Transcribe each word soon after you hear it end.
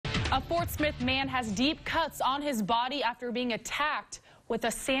A Fort Smith man has deep cuts on his body after being attacked with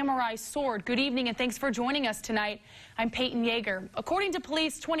a samurai sword. Good evening and thanks for joining us tonight. I'm Peyton Yager. According to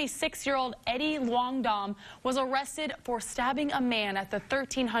police, 26-year-old Eddie Longdom was arrested for stabbing a man at the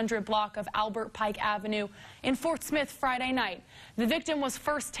 1300 block of Albert Pike Avenue in Fort Smith Friday night. The victim was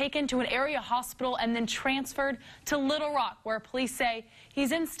first taken to an area hospital and then transferred to Little Rock, where police say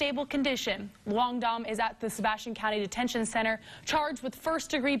he's in stable condition. Longdom is at the Sebastian County Detention Center charged with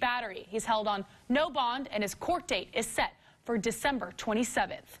first-degree battery. He's held on no bond and his court date is set for December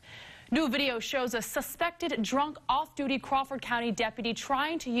 27th. New video shows a suspected drunk off-duty Crawford County deputy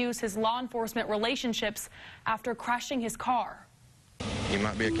trying to use his law enforcement relationships after crashing his car. You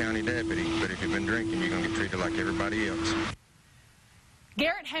might be a county deputy, but if you've been drinking, you're going to get treated like everybody else.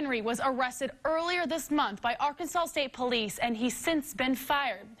 Garrett Henry was arrested earlier this month by Arkansas State Police, and he's since been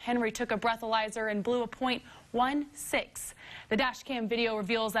fired. Henry took a breathalyzer and blew a .16. The dash cam video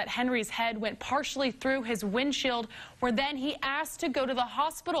reveals that Henry's head went partially through his windshield, where then he asked to go to the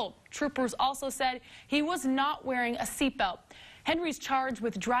hospital. Troopers also said he was not wearing a seatbelt. Henry's charged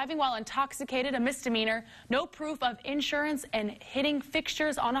with driving while intoxicated, a misdemeanor, no proof of insurance, and hitting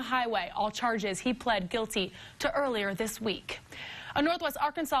fixtures on a highway. All charges he pled guilty to earlier this week. A Northwest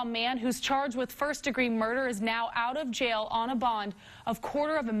Arkansas man who's charged with first-degree murder is now out of jail on a bond of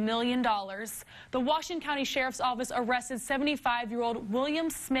 $250,000. The Washington County Sheriff's Office arrested 75-year-old William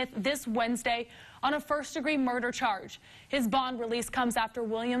Smith this Wednesday on a first-degree murder charge. His bond release comes after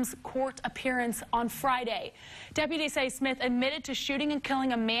Williams' court appearance on Friday. Deputies say Smith admitted to shooting and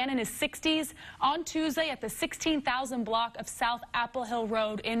killing a man in his 60s on Tuesday at the 16,000 block of South Apple Hill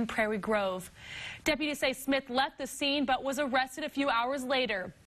Road in Prairie Grove. Deputies say Smith left the scene but was arrested a few hours later.